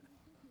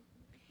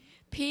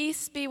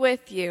Peace be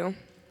with you.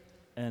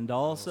 And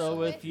also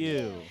with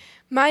you.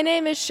 My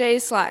name is Shay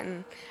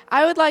Slatton.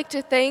 I would like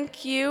to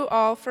thank you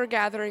all for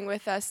gathering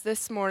with us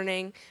this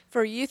morning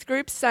for Youth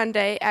Group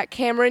Sunday at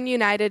Cameron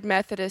United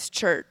Methodist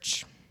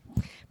Church.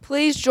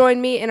 Please join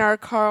me in our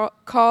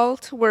call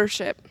to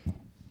worship.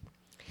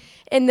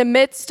 In the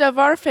midst of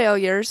our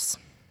failures,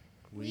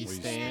 We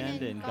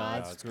stand in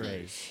God's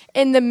grace.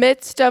 in the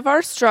midst of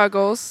our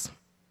struggles,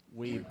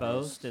 We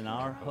boast in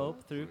our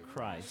hope through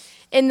Christ.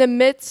 in the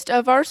midst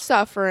of our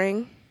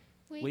suffering,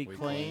 We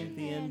claim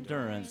the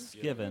endurance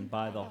given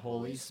by the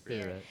Holy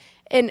Spirit.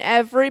 in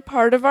every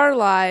part of our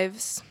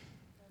lives,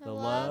 The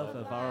love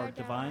of our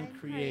divine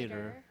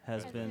Creator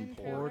has been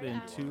poured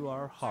into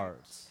our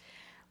hearts.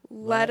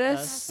 let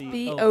us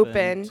be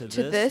open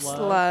to this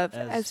love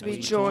as we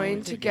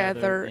join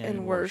together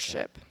in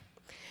worship.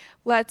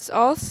 Let's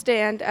all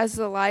stand as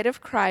the light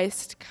of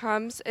Christ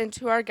comes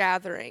into our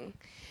gathering,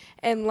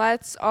 and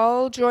let's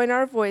all join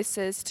our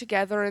voices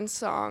together in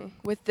song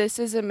with This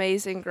Is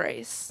Amazing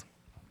Grace.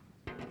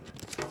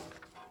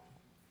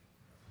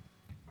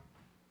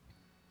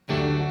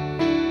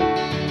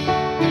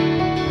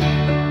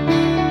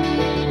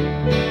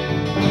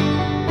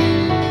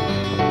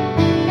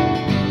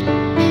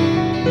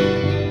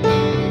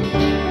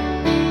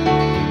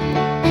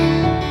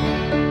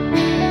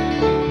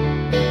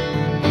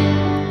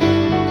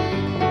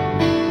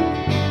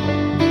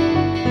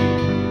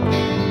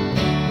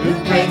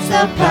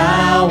 The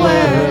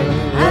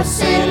power of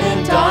sin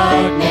and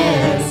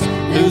darkness,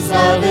 whose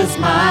love is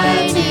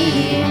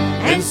mighty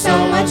and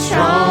so much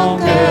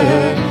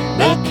stronger.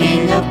 The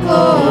King of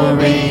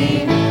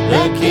glory,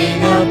 the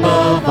King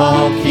above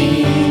all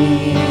kings,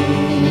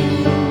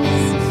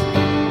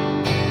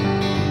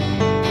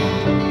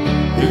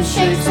 who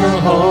shakes the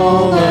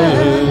whole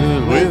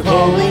earth with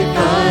holy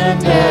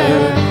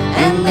thunder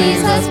and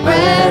leaves us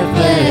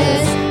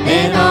breathless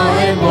in awe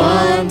and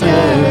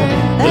wonder.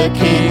 The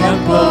King of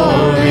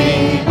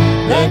glory,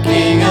 the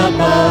King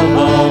above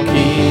all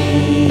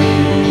kings.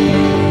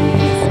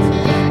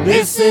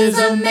 This is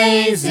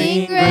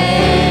amazing grace.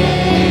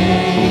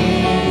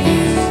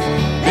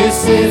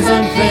 This is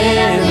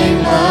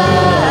unfailing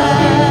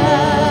love,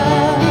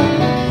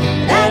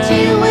 that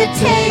you would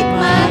take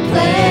my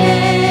place,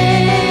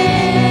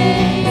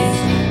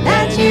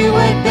 that you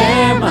would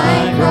bear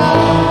my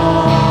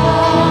cross.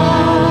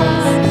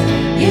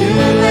 You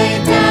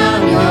laid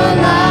down your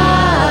life,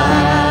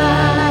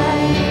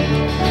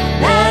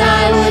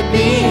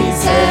 be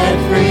set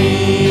free.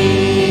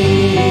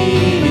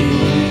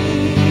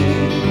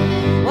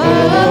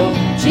 Oh,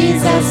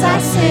 Jesus, I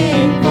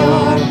sing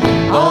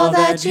for all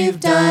that you've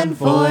done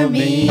for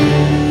me.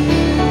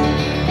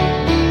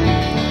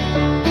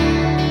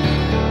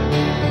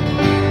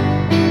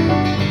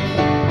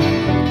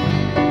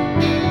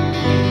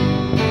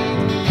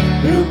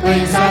 Who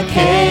brings our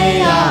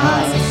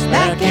chaos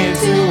back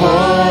into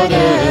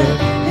order?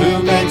 Who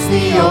makes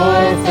the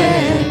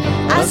orphan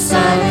a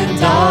son and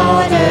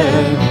daughter?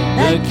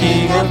 The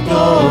King of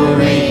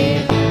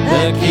glory,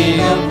 the King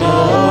of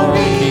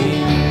glory,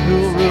 who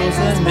rules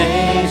the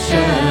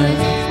nations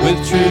with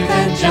truth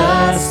and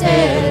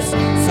justice,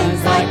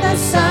 sings like the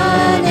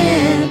sun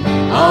in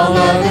all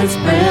of its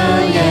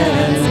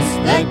brilliance.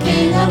 The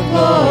King of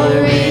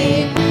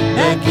glory,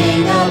 the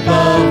King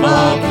above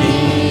all kings.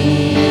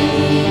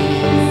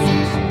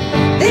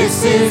 This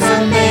is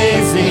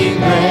amazing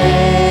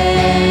grace.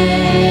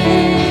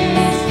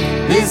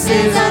 This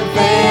is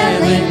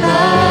unfailing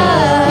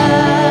love,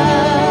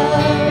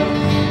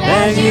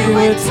 that you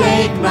would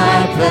take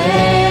my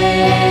place,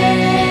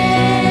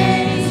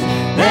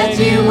 that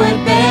you would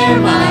bear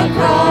my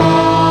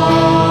cross.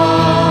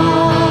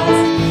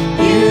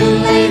 You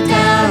laid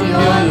down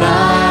your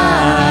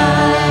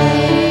life,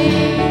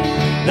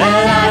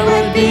 that I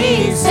would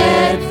be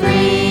set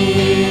free.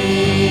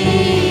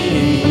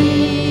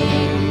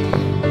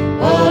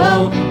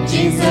 Oh,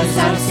 Jesus, I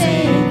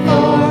sing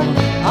for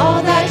all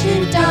that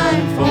you've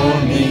done for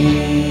me.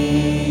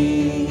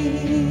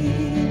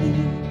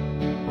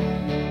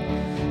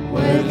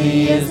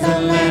 Worthy is the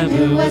Lamb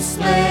who was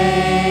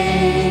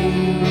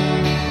slain.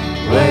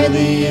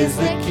 Worthy is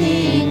the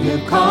King who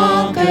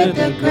conquered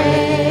the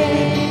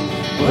grave.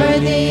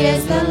 Worthy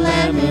is the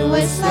Lamb who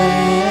was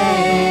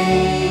slain.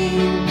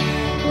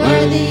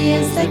 Worthy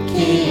is the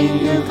King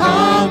who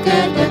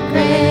conquered the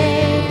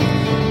grave.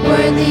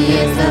 Worthy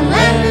is the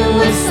Lamb who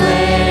was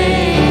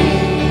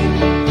slain.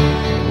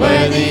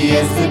 Worthy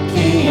is the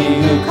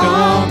King who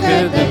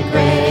conquered the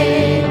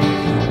grave.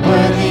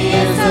 Worthy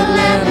is the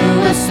Lamb who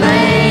was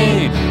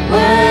slain.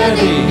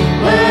 Worthy,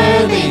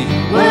 worthy,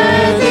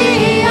 worthy.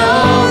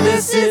 Oh,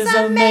 this is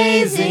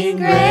amazing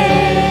grace.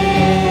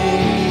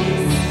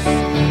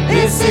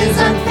 This is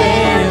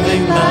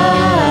unfailing love,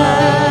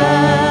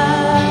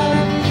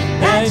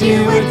 that you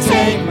would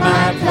take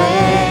my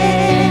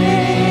place,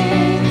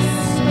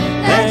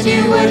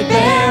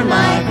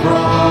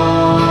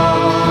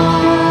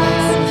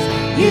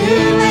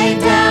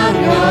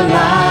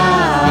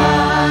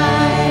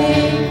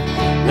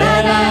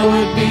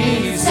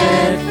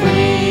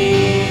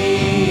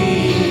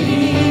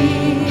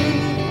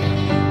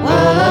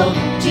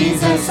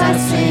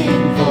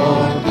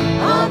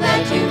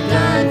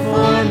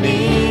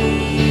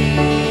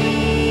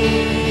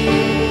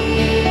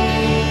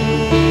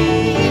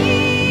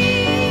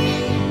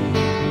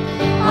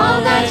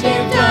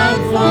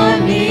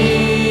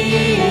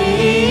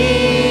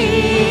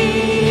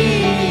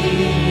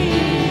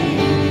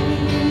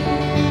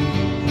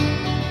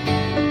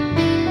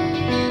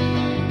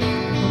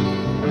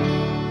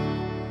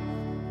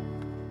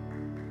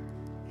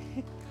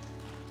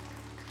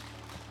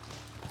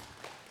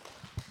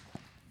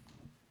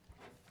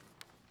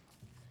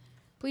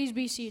 Please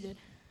be seated.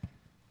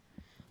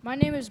 My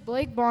name is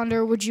Blake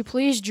Bonder. Would you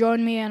please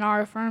join me in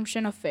our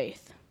affirmation of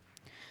faith?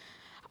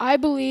 I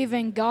believe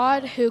in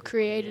God who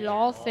created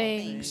all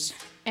things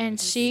and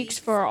seeks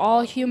for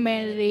all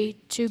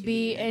humanity to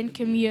be in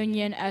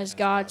communion as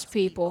God's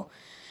people.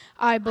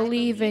 I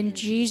believe in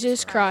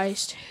Jesus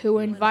Christ, who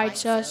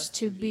invites us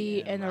to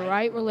be in the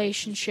right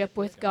relationship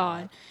with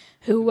God,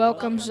 who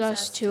welcomes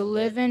us to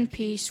live in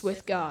peace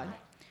with God,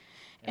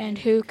 and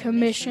who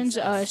commissions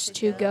us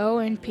to go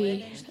in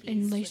peace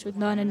and peace with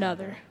one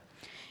another,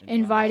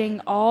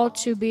 inviting all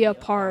to be a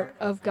part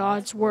of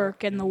God's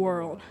work in the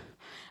world.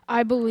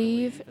 I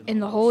believe in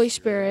the Holy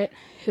Spirit,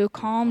 who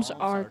calms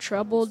our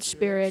troubled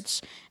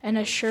spirits and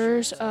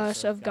assures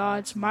us of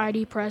God's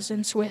mighty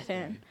presence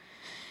within,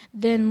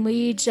 then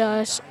leads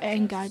us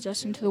and guides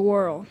us into the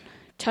world,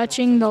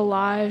 touching the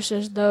lives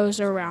of those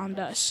around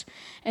us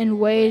in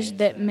ways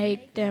that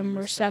make them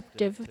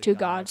receptive to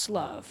God's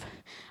love.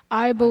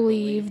 I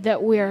believe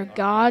that we are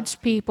God's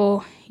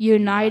people,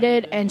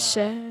 united and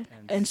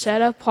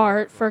set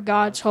apart for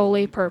God's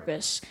holy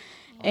purpose.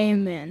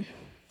 Amen.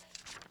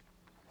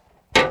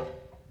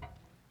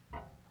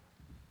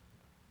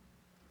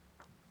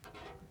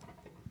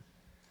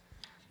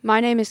 My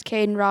name is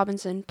Caden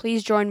Robinson.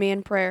 Please join me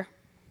in prayer.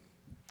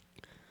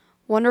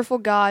 Wonderful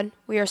God,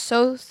 we are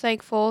so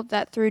thankful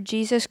that through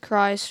Jesus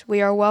Christ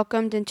we are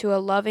welcomed into a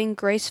loving,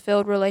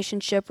 grace-filled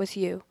relationship with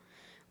you.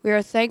 We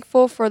are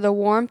thankful for the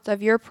warmth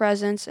of your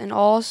presence in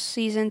all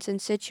seasons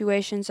and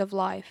situations of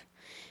life.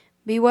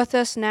 Be with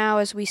us now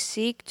as we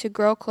seek to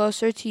grow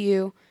closer to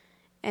you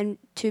and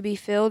to be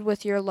filled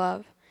with your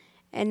love.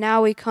 And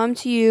now we come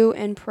to you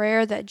in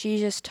prayer that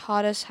Jesus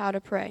taught us how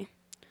to pray.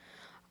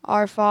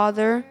 Our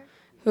Father,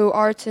 who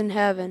art in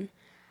heaven,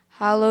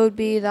 hallowed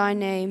be thy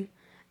name.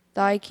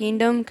 Thy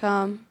kingdom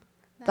come,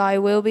 thy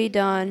will be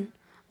done,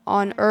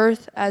 on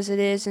earth as it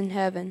is in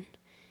heaven.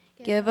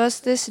 Give us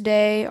this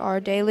day our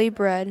daily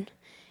bread,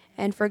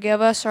 and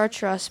forgive us our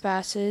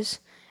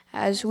trespasses,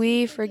 as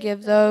we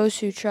forgive those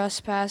who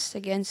trespass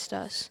against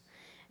us.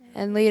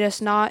 And lead us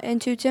not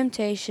into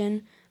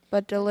temptation,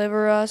 but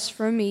deliver us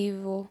from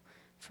evil.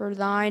 For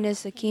thine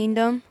is the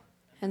kingdom,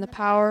 and the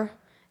power,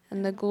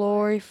 and the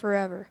glory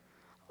forever.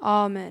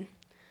 Amen.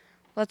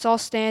 Let's all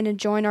stand and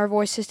join our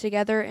voices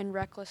together in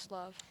reckless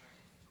love.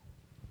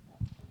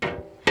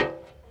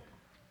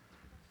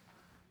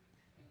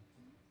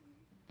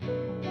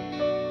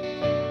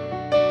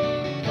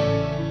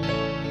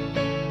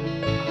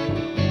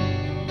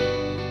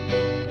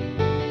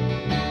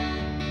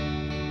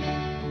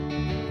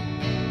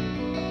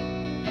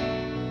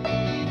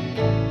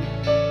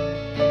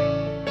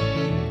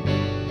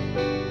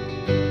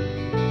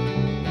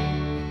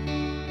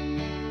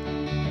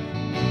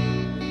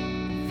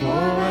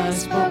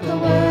 Spoke a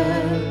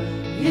word,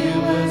 you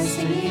were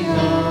singing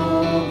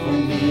over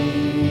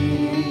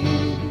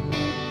me.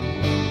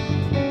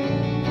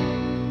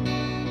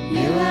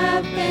 You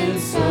have been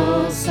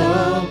so,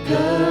 so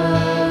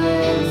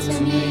good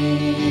to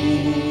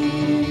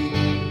me.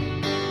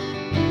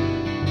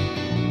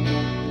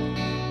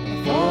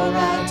 Before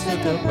I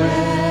took a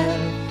breath,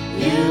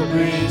 you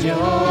breathed your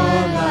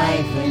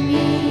life in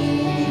me.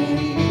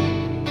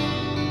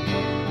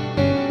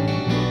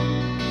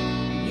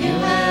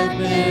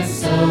 Been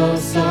so,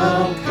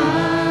 so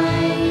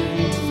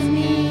kind to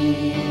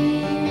me.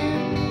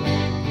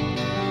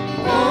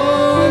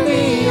 Oh,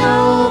 the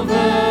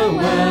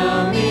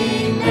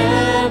overwhelming,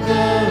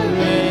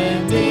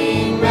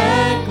 never-ending,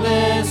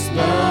 reckless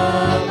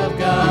love of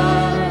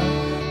God.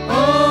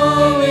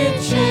 Oh,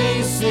 it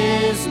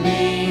chases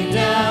me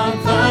down,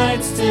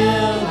 fights till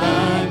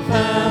I'm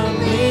found,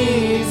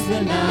 leaves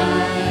the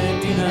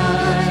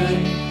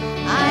 99.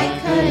 I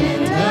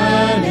couldn't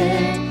earn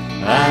it,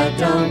 I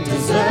don't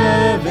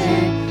deserve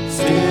it,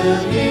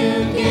 still you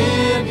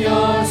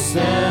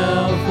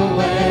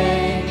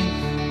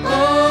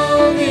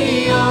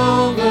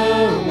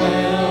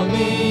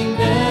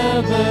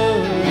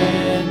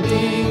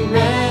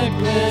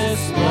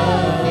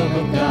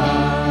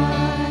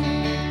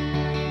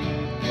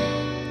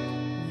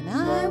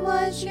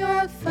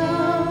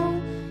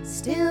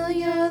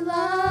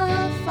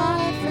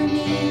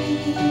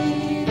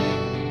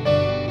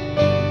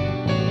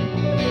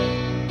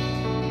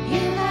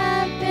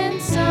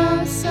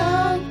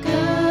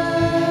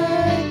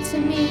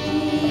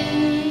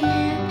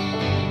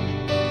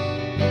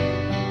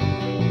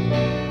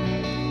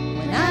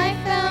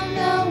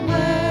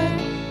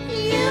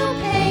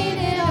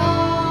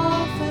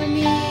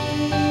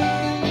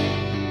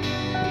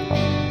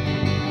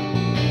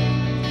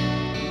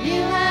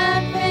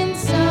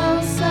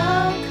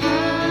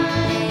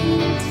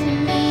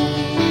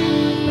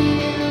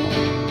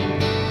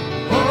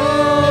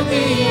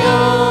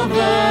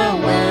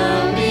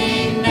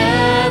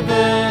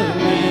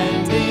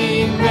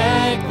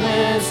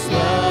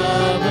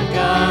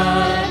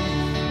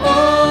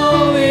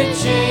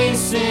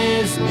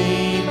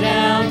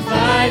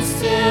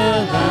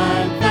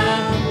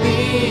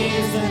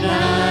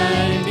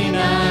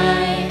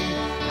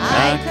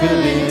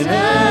couldn't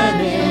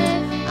earn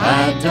it,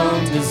 I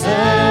don't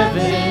deserve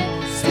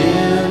it,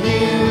 still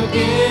you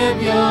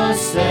give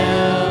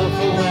yourself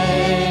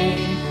away.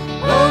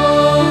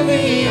 Oh,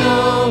 the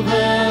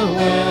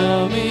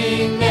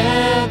overwhelming,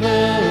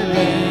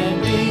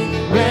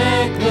 never-ending,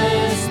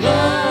 reckless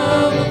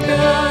love of God.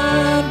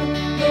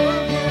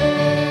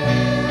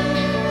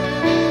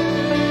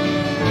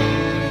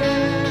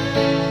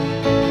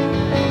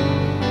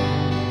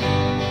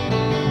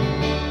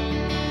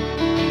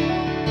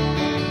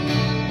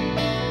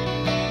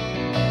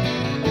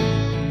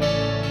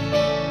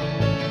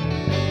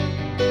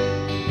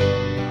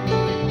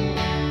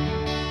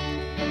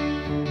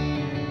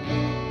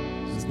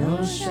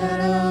 No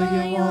shadow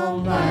you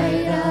won't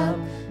light up,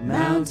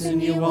 mountain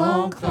you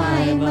won't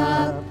climb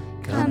up,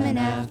 coming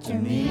after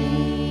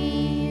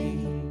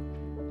me.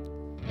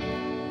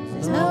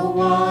 There's no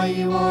wall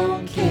you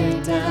won't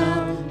kick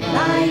down,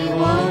 lie you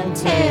won't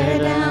tear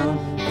down,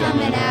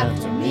 coming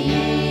after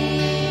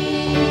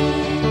me.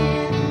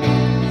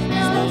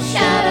 There's no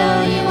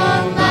shadow you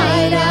won't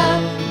light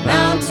up,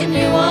 mountain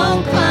you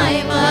won't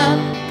climb up,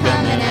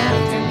 coming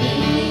after me.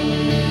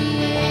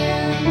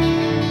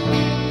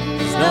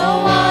 There's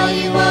no wall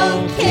you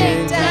won't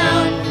kick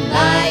down,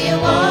 lie you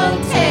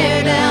won't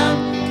tear down,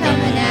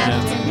 coming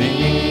after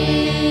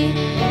me.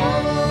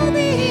 Oh,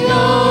 the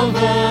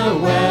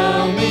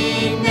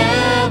overwhelming,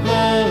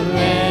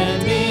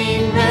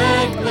 never-ending,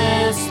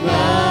 reckless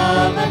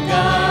love of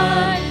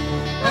God.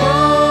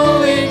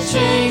 Oh, it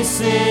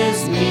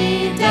chases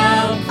me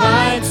down,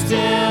 fights till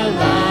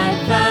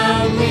I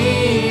found,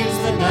 leaves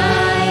the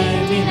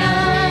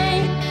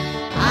 99.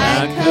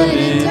 I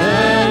couldn't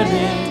earn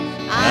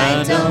it,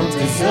 I don't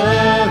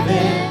deserve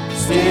it,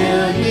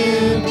 still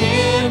you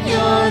give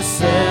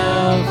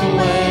yourself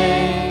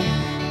away.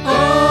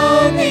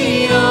 Oh,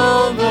 the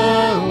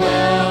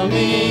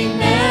overwhelming,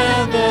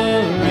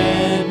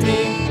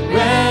 never-ending,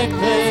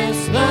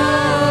 reckless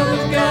love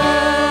of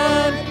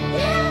God.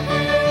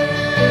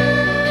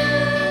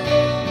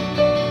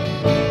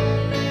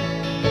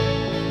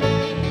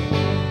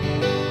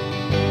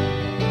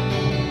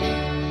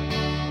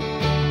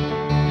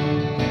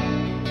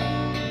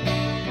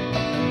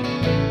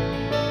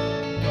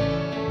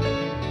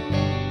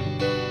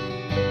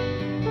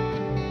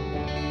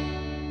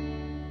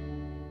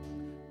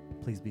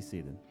 Please be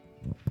seated.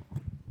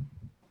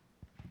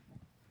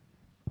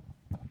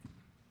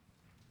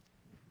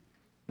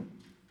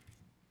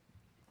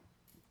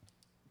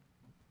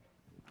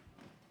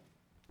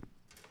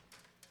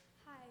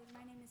 Hi,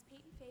 my name is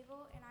Peyton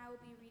Fable, and I will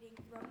be reading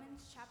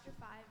Romans chapter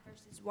 5,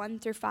 verses 1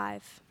 through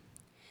 5.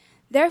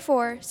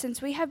 Therefore,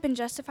 since we have been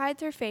justified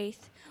through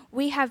faith,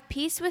 we have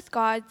peace with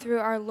God through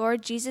our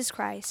Lord Jesus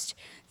Christ,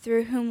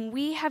 through whom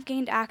we have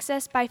gained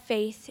access by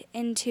faith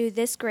into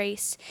this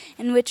grace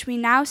in which we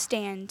now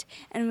stand,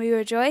 and we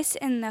rejoice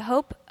in the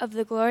hope of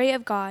the glory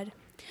of God.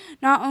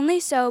 Not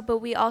only so, but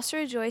we also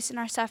rejoice in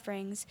our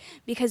sufferings,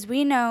 because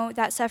we know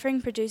that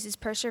suffering produces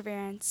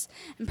perseverance,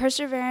 and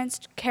perseverance,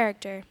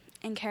 character,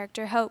 and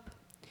character, hope.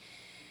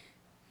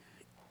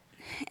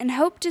 And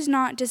hope does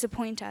not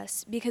disappoint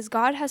us, because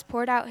God has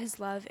poured out his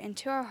love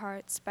into our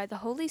hearts by the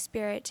Holy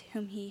Spirit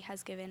whom he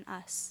has given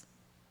us.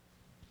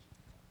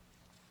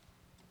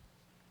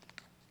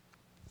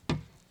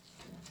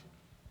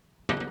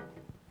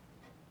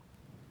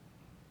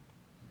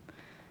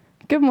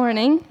 Good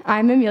morning.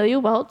 I'm Amelia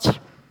Welch.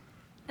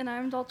 And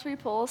I'm Daltrey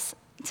Pulse.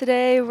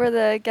 Today we're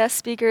the guest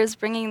speakers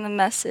bringing the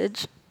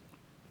message.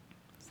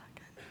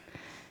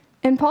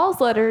 In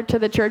Paul's letter to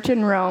the church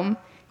in Rome,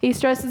 he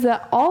stresses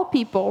that all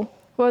people,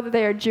 whether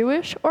they are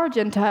Jewish or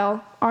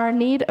Gentile, are in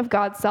need of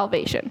God's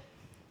salvation.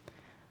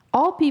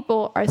 All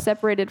people are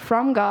separated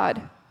from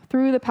God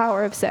through the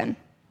power of sin.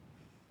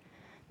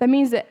 That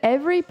means that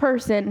every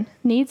person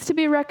needs to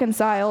be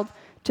reconciled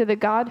to the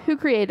God who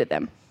created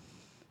them.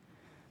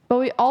 But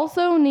we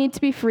also need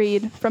to be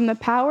freed from the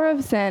power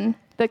of sin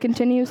that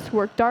continues to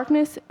work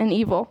darkness and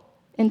evil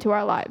into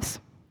our lives.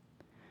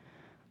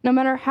 No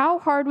matter how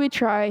hard we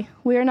try,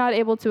 we are not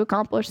able to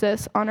accomplish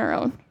this on our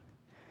own.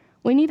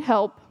 We need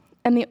help,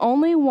 and the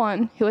only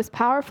one who is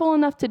powerful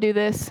enough to do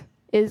this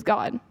is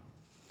God.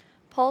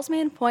 Paul's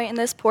main point in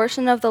this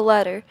portion of the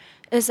letter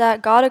is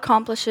that God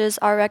accomplishes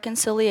our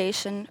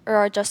reconciliation or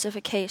our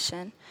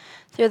justification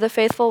through the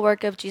faithful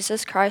work of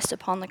Jesus Christ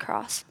upon the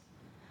cross.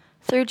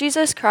 Through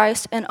Jesus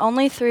Christ and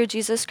only through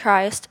Jesus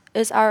Christ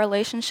is our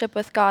relationship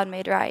with God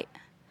made right.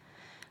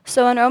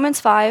 So in Romans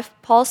 5,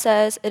 Paul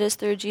says it is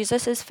through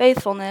Jesus'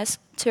 faithfulness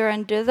to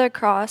endure the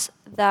cross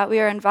that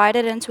we are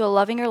invited into a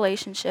loving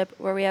relationship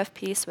where we have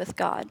peace with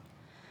God.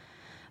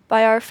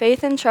 By our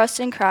faith and trust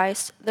in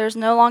Christ, there's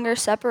no longer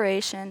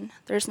separation,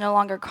 there's no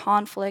longer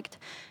conflict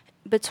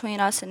between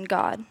us and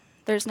God.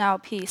 There's now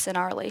peace in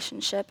our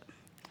relationship.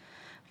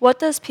 What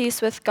does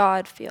peace with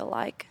God feel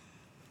like?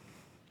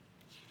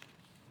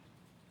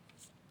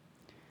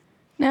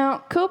 Now,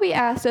 Kobe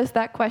asked us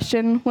that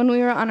question when we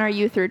were on our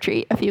youth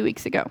retreat a few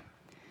weeks ago.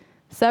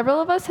 Several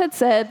of us had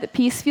said that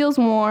peace feels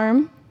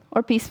warm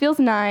or peace feels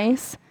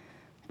nice,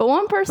 but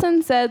one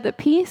person said that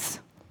peace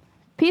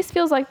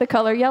feels like the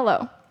color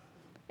yellow.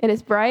 It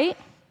is bright,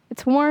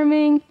 it's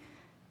warming,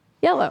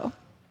 yellow.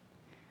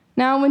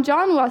 Now, when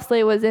John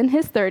Wesley was in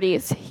his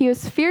 30s, he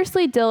was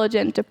fiercely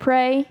diligent to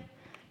pray,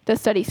 to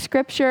study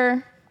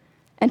scripture,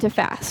 and to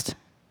fast.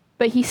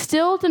 But he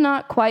still did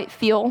not quite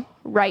feel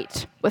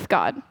right with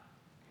God.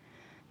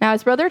 Now,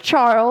 his brother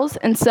Charles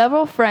and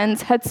several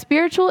friends had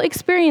spiritual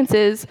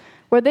experiences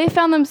where they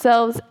found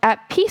themselves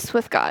at peace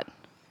with God.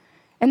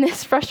 And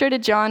this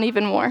frustrated John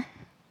even more.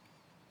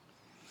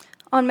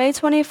 On May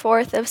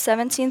 24th of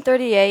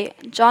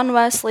 1738, John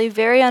Wesley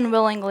very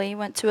unwillingly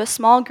went to a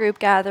small group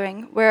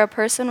gathering where a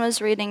person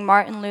was reading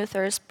Martin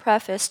Luther's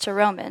preface to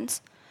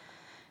Romans.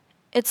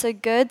 It's a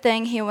good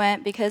thing he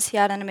went because he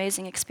had an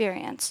amazing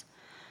experience.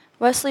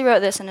 Wesley wrote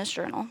this in his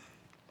journal.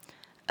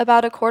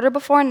 About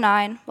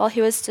 9:15, while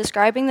he was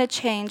describing the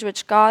change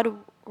which God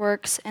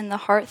works in the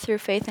heart through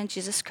faith in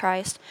Jesus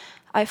Christ,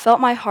 I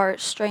felt my heart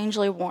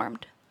strangely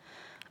warmed.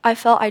 I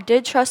felt I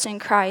did trust in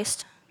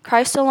Christ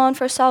alone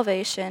for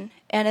salvation,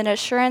 and an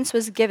assurance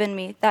was given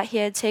me that he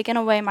had taken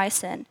away my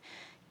sin,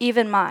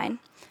 even mine,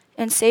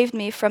 and saved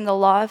me from the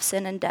law of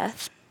sin and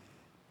death.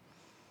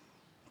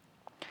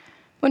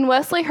 When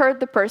Wesley heard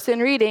the person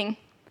reading,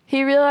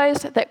 he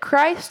realized that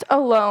Christ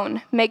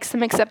alone makes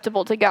him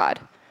acceptable to God.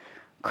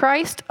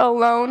 Christ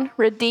alone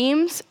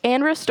redeems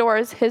and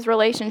restores his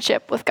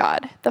relationship with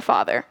God, the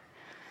Father.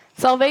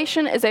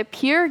 Salvation is a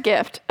pure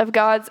gift of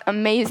God's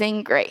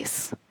amazing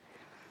grace.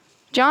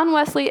 John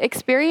Wesley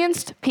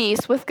experienced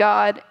peace with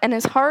God, and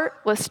his heart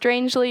was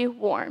strangely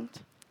warmed.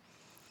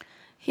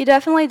 He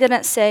definitely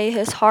didn't say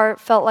his heart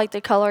felt like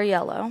the color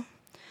yellow.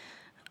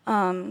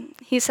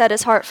 He said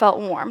his heart felt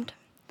warmed,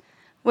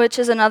 which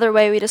is another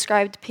way we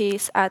described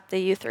peace at the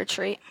youth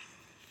retreat.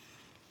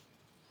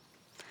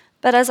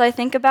 But as I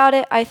think about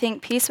it, I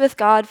think peace with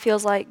God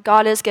feels like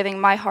God is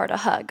giving my heart a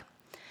hug,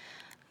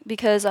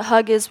 because a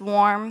hug is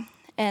warm,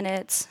 and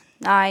it's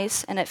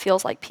nice, and it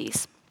feels like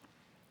peace.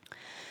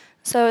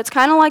 So it's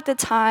kind of like the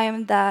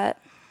time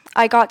that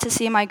I got to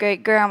see my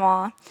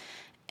great-grandma,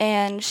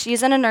 and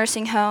she's in a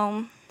nursing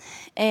home,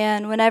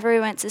 and whenever we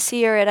went to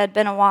see her, it had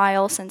been a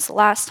while since the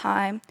last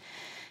time,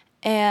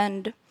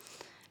 and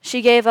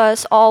she gave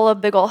us all a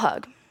big ol'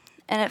 hug,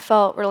 and it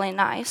felt really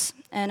nice,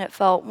 and it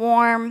felt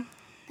warm,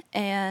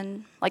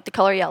 and like the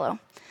color yellow.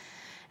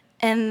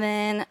 And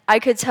then I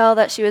could tell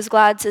that she was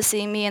glad to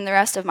see me and the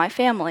rest of my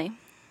family.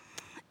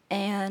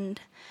 And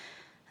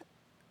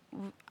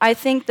I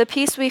think the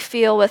peace we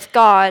feel with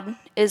God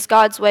is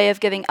God's way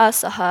of giving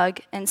us a hug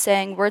and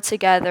saying, we're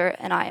together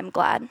and I am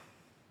glad.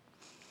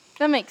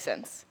 That makes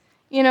sense.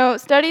 You know,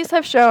 studies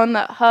have shown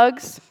that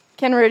hugs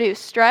can reduce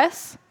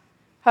stress,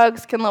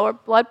 hugs can lower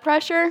blood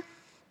pressure,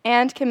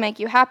 and can make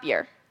you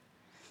happier.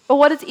 But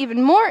what is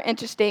even more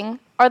interesting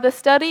are the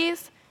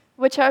studies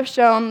which have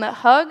shown that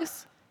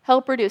hugs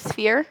help reduce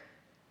fear,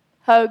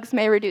 hugs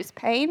may reduce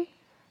pain,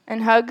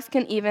 and hugs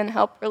can even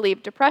help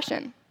relieve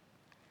depression.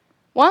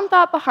 One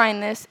thought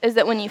behind this is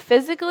that when you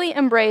physically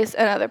embrace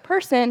another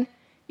person,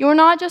 you are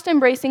not just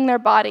embracing their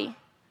body,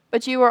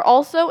 but you are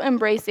also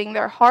embracing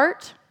their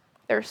heart,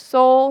 their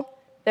soul,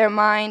 their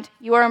mind.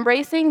 You are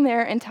embracing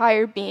their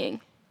entire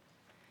being.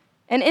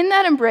 And in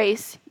that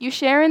embrace, you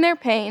share in their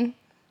pain,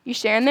 you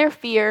share in their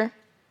fear,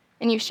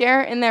 and you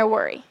share in their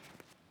worry.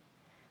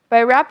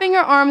 By wrapping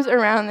your arms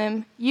around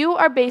them, you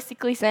are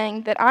basically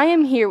saying that I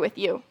am here with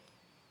you,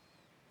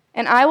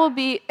 and I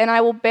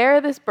will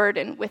bear this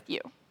burden with you.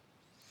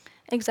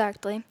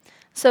 Exactly.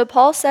 So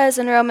Paul says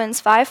in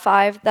Romans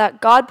 5:5 that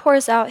God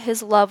pours out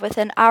his love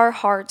within our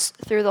hearts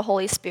through the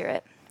Holy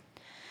Spirit,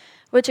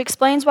 which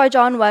explains why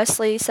John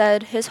Wesley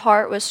said his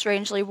heart was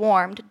strangely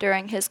warmed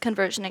during his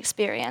conversion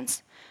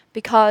experience,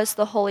 because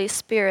the Holy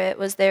Spirit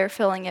was there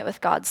filling it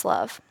with God's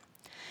love.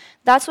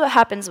 That's what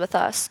happens with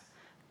us.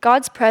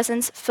 God's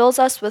presence fills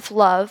us with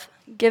love,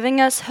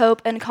 giving us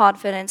hope and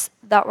confidence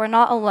that we're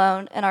not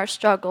alone in our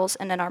struggles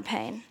and in our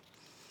pain.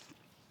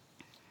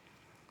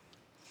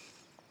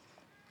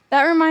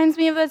 That reminds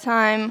me of the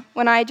time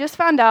when I just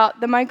found out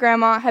that my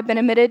grandma had been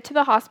admitted to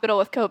the hospital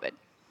with COVID.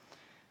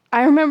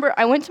 I remember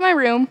I went to my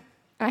room,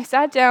 and I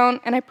sat down,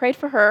 and I prayed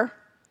for her,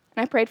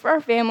 and I prayed for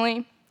our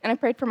family, and I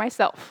prayed for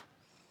myself.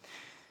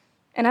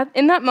 And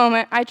in that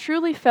moment, I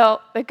truly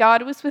felt that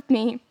God was with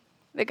me,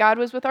 that God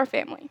was with our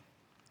family.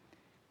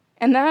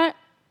 And that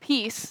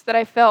peace that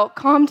I felt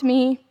calmed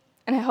me,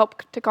 and it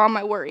helped to calm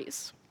my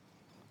worries.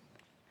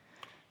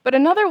 But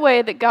another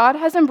way that God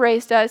has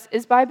embraced us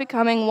is by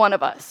becoming one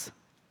of us.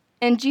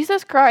 In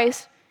Jesus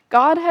Christ,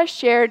 God has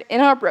shared in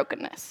our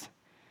brokenness.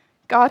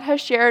 God has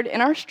shared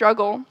in our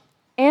struggle.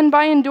 And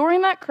by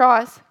enduring that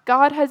cross,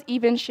 God has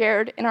even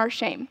shared in our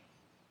shame.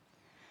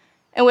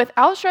 And with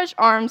outstretched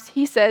arms,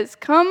 he says,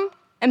 come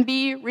and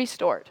be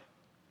restored.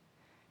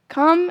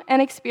 Come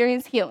and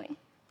experience healing.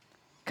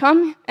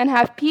 Come and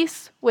have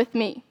peace with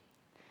me.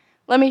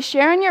 Let me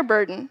share in your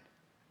burden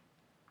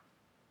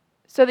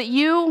so that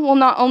you will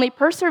not only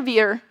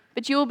persevere,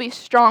 but you will be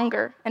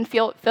stronger and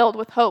feel filled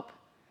with hope.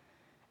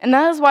 And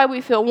that is why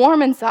we feel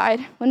warm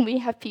inside when we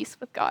have peace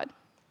with God.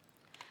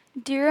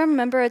 Do you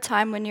remember a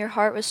time when your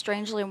heart was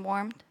strangely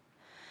warmed?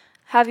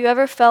 Have you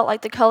ever felt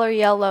like the color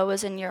yellow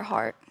was in your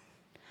heart,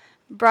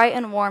 bright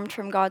and warmed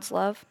from God's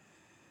love?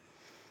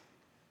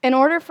 In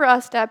order for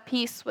us to have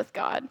peace with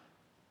God,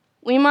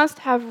 we must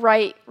have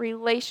right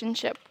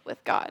relationship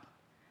with God.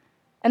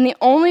 And the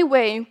only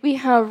way we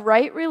have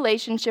right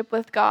relationship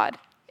with God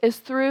is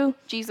through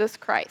Jesus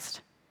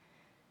Christ.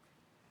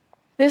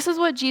 This is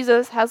what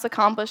Jesus has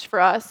accomplished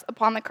for us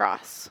upon the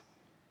cross.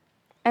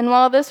 And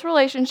while this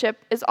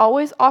relationship is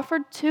always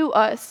offered to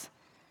us,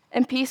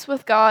 and peace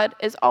with God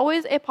is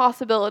always a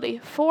possibility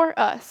for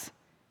us,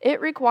 it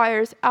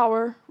requires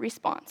our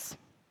response.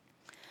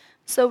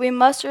 So we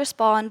must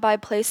respond by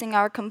placing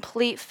our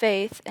complete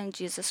faith in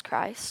Jesus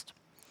Christ.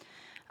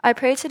 I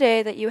pray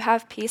today that you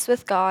have peace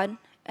with God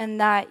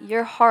and that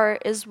your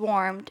heart is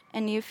warmed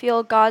and you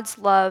feel God's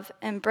love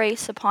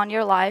embrace upon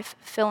your life,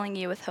 filling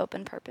you with hope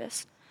and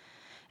purpose.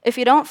 If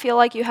you don't feel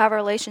like you have a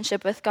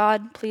relationship with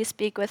God, please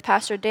speak with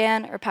Pastor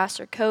Dan or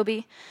Pastor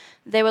Kobe.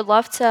 They would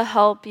love to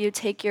help you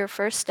take your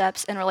first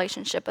steps in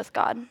relationship with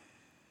God.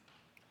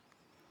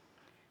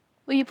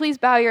 Will you please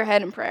bow your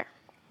head in prayer?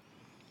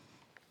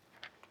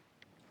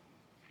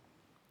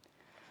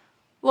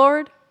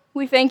 Lord,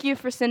 we thank you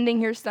for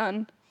sending your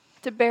Son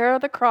to bear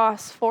the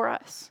cross for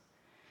us,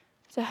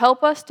 to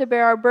help us to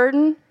bear our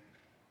burden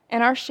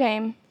and our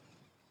shame.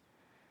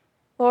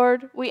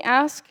 Lord, we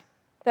ask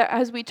that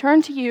as we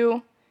turn to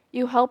you,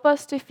 you help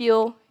us to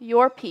feel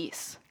your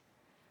peace,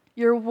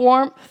 your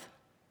warmth,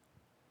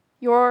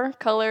 your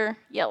color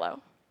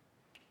yellow.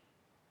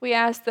 We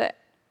ask that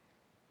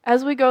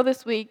as we go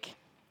this week,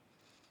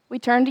 we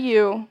turn to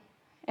you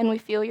and we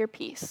feel your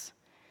peace.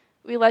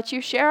 We let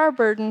you share our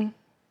burden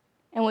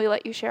and we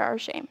let you share our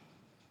shame.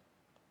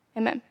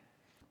 Amen.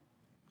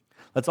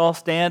 Let's all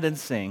stand and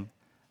sing.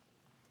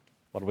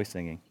 What are we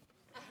singing?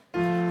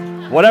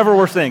 Whatever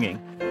we're singing.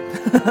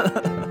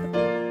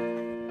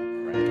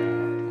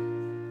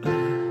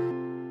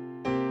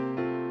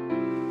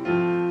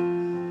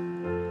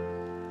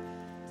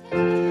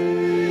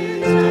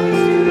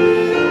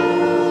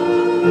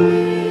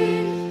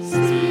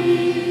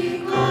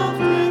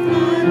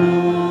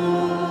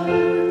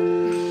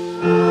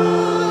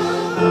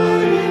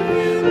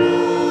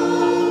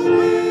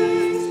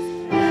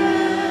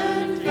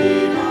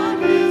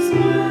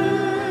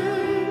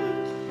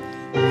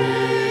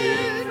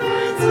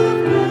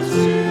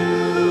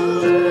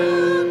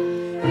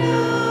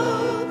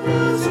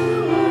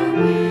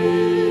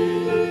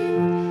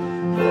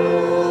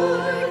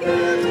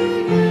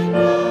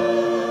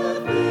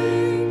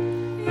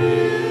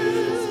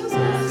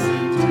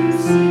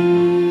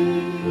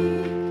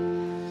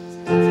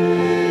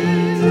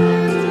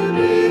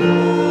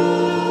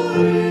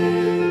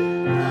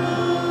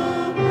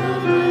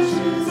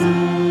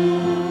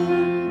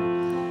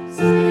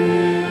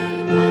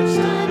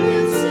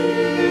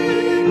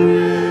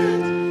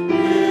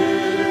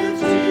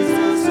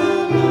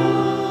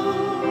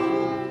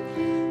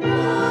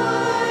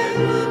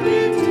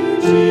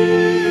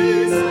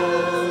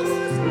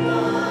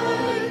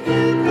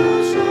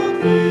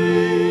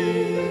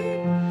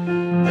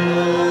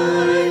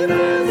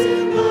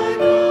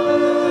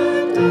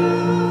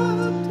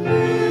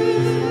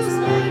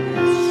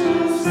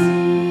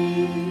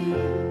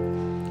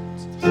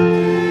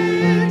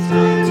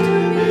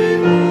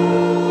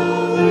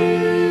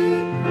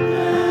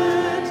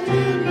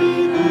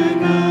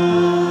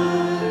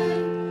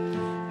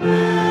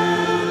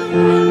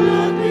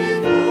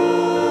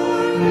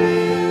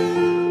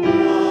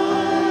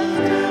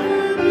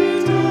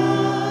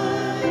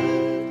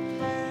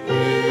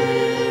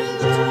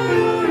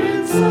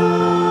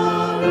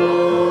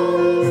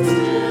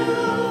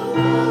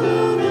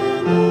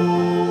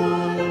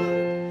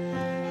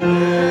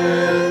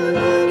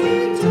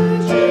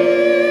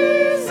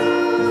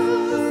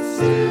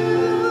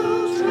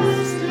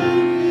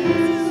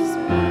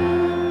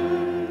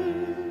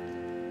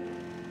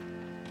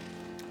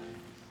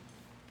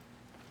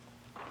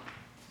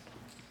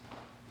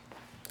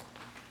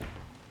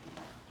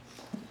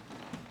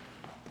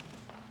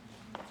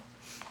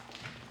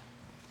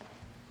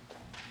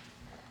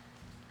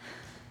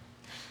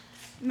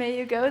 May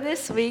you go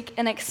this week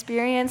and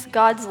experience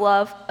God's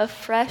love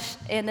afresh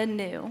and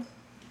anew.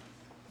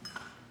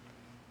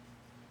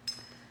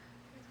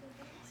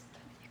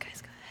 You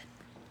guys go ahead.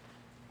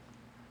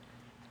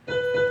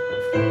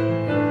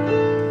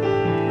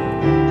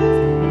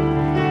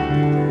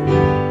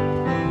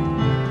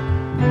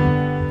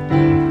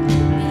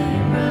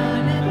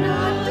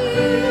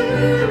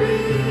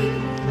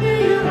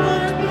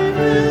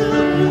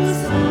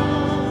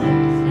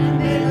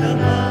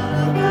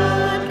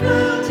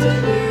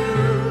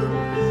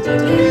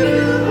 Today